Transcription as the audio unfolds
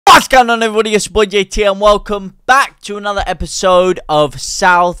What's going on, everybody? It's your boy JT and welcome back to another episode of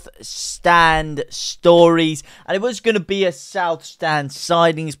South Stand Stories. And it was going to be a South Stand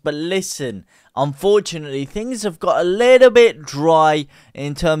sightings, but listen, unfortunately things have got a little bit dry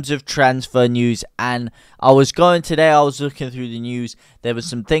in terms of transfer news. And I was looking through the news. There was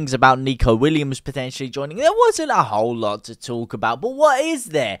some things about Nico Williams potentially joining. There wasn't a whole lot to talk about, but what is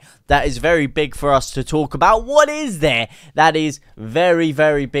there that is very big for us to talk about? What is there that is very,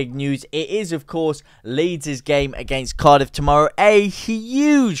 very big news? It is, of course, Leeds' game against Cardiff tomorrow. A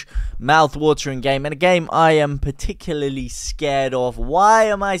huge mouth-watering game, and a game I am particularly scared of. Why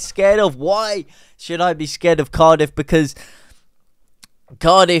am I scared of? Why should I be scared of Cardiff? Because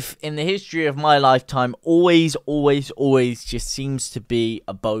Cardiff, in the history of my lifetime, always just seems to be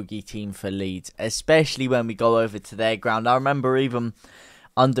a bogey team for Leeds, especially when we go over to their ground. I remember even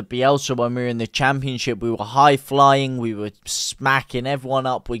under Bielsa, when we were in the Championship, we were high-flying, we were smacking everyone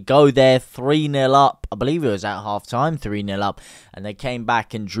up. We go there 3-0 up. I believe it was at half-time, 3-0 up, and they came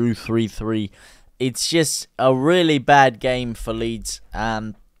back and drew 3-3. It's just a really bad game for Leeds,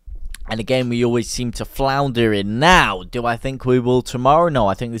 and a game we always seem to flounder in. Now, do I think we will tomorrow? No,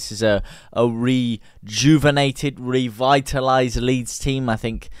 I think this is a rejuvenated, revitalized Leeds team. I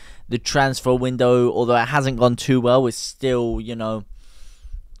think the transfer window, although it hasn't gone too well, is still, you know,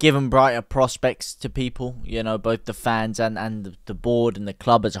 given brighter prospects to people, you know, both the fans and the board and the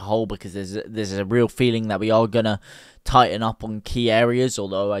club as a whole, because there's a real feeling that we are going to tighten up on key areas,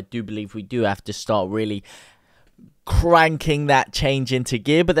 although I do believe we do have to start really cranking that change into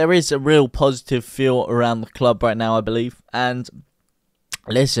gear. But there is a real positive feel around the club right now, I believe. And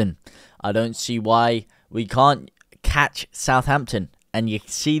listen, I don't see why we can't catch Southampton. And you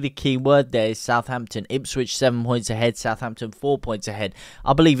see the key word there is Southampton. Ipswich 7 points ahead, Southampton 4 points ahead.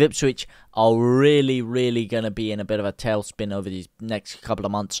 I believe Ipswich are really going to be in a bit of a tailspin over these next couple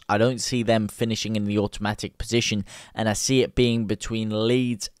of months. I don't see them finishing in the automatic position, and I see it being between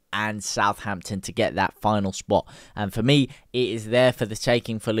Leeds and Southampton to get that final spot. And for me, it is there for the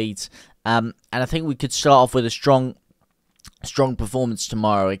taking for Leeds. And I think we could start off with a strong performance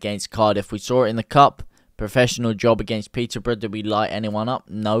tomorrow against Cardiff. We saw it in the Cup. Professional job against Peterborough. Did we light anyone up?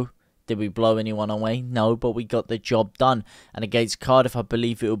 No. Did we blow anyone away? No, but we got the job done. And against Cardiff, I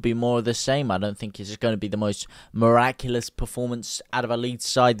believe it will be more of the same. I don't think it's going to be the most miraculous performance out of a Leeds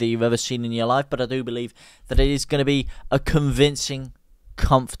side that you've ever seen in your life, but I do believe that it is going to be a convincing,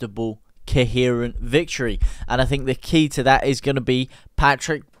 comfortable, coherent victory. And I think the key to that is going to be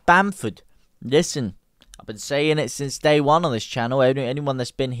Patrick Bamford. Listen, I've been saying it since day one on this channel. Anyone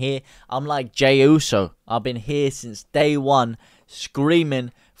that's been here, I'm like Jey Uso. I've been here since day one,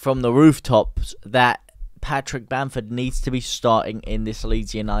 screaming from the rooftops that Patrick Bamford needs to be starting in this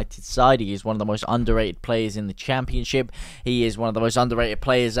Leeds United side. He is one of the most underrated players in the Championship. He is one of the most underrated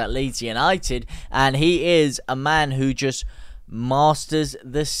players at Leeds United. And he is a man who just masters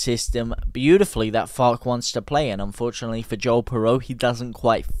the system beautifully that Farke wants to play. And unfortunately for Joel Perreault, he doesn't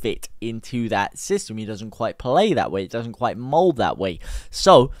quite fit into that system. He doesn't quite play that way. It doesn't quite mold that way.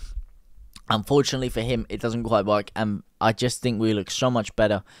 So unfortunately for him, it doesn't quite work. And I just think we look so much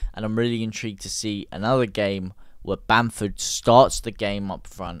better. And I'm really intrigued to see another game where Bamford starts the game up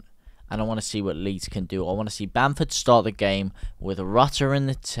front. And I want to see what Leeds can do. I want to see Bamford start the game with Rutter in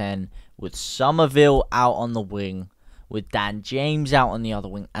the 10, with Somerville out on the wing, with Dan James out on the other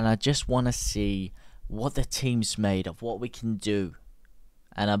wing. And I just want to see what the team's made of, what we can do.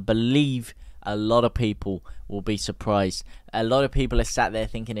 And I believe a lot of people will be surprised. A lot of people are sat there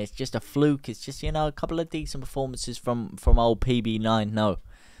thinking it's just a fluke. It's just, you know, a couple of decent performances from old PB9. No,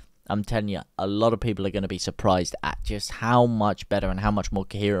 I'm telling you, a lot of people are going to be surprised at just how much better and how much more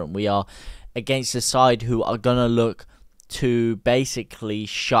coherent we are against a side who are going to look to basically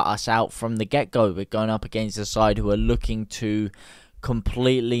shut us out from the get-go. We're going up against a side who are looking to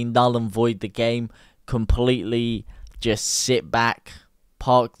completely null and void the game, completely just sit back,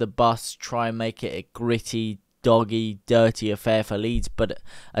 park the bus, try and make it a gritty, doggy, dirty affair for Leeds. But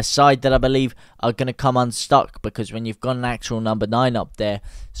a side that I believe are going to come unstuck, because when you've got an actual number 9 up there,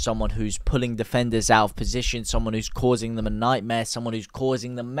 someone who's pulling defenders out of position, someone who's causing them a nightmare, someone who's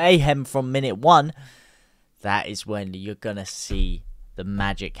causing them mayhem from minute 1, that is when you're going to see the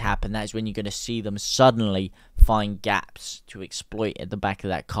magic happen. That is when you're going to see them suddenly find gaps to exploit at the back of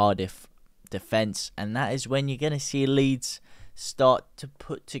that Cardiff defence. And that is when you're going to see Leeds start to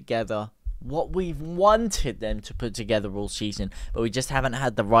put together what we've wanted them to put together all season. But we just haven't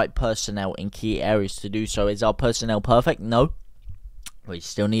had the right personnel in key areas to do so. Is our personnel perfect? No. We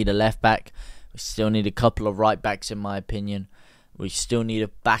still need a left back. We still need a couple of right backs, in my opinion. We still need a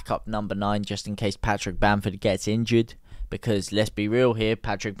backup number 9 just in case Patrick Bamford gets injured. because let's be real here,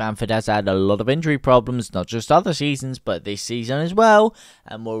 Patrick Bamford has had a lot of injury problems, not just other seasons, but this season as well.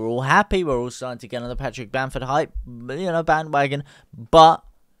 And we're all happy. We're all starting to get on the Patrick Bamford hype, bandwagon. But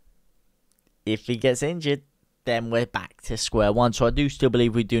if he gets injured, then we're back to square one. So I do still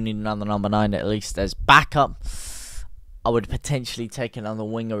believe we do need another number 9 at least as backup. I would potentially take another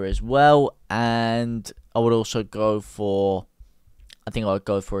winger as well, and I would also go for, I think I would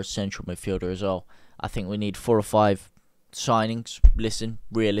go for a central midfielder as well. I think we need 4 or 5 signings. Listen,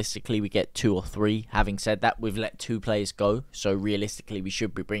 realistically, we get 2 or 3. Having said that, we've let 2 players go, so realistically, we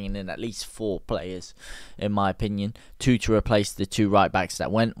should be bringing in at least 4 players, in my opinion. 2 to replace the 2 right backs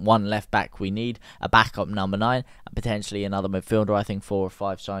that went. 1 left back we need, a backup number 9, and potentially another midfielder. I think 4 or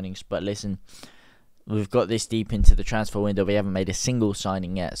 5 signings. But listen, we've got this deep into the transfer window. We haven't made a single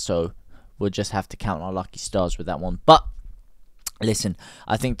signing yet, so we'll just have to count our lucky stars with that one. But listen,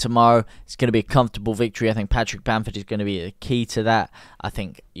 I think tomorrow it's going to be a comfortable victory. I think Patrick Bamford is going to be the key to that. I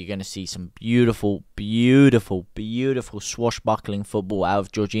think you're going to see some beautiful, beautiful, beautiful swashbuckling football out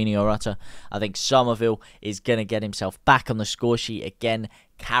of Jorginho Rutter. I think Somerville is going to get himself back on the score sheet again,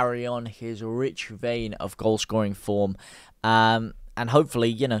 carry on his rich vein of goal-scoring form, and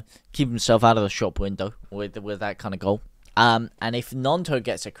hopefully, keep himself out of the shop window with that kind of goal. And if Nonto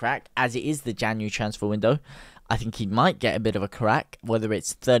gets a crack, as it is the January transfer window, I think he might get a bit of a crack, whether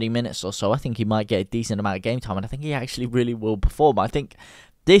it's 30 minutes or so. I think he might get a decent amount of game time, and I think he actually really will perform. I think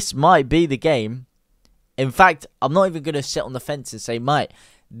this might be the game. In fact, I'm not even going to sit on the fence and say might.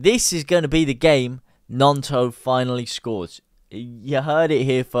 This is going to be the game Nonto finally scores. You heard it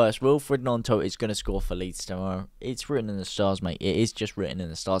here first. Wilfred Nonto is going to score for Leeds tomorrow. It's written in the stars, mate. It is just written in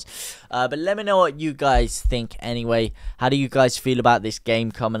the stars. But let me know what you guys think anyway. How do you guys feel about this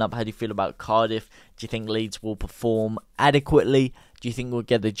game coming up? How do you feel about Cardiff? Do you think Leeds will perform adequately? Do you think we'll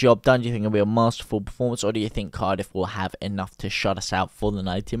get the job done? Do you think it'll be a masterful performance? Or do you think Cardiff will have enough to shut us out for the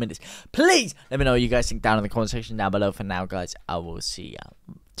 90 minutes? Please let me know what you guys think down in the comment section down below. For now, guys, I will see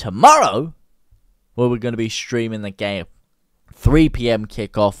you tomorrow, where we're going to be streaming the game. 3 PM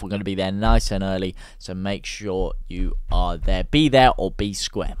kickoff. We're going to be there nice and early, so make sure you are there. Be there or be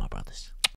square, my brothers.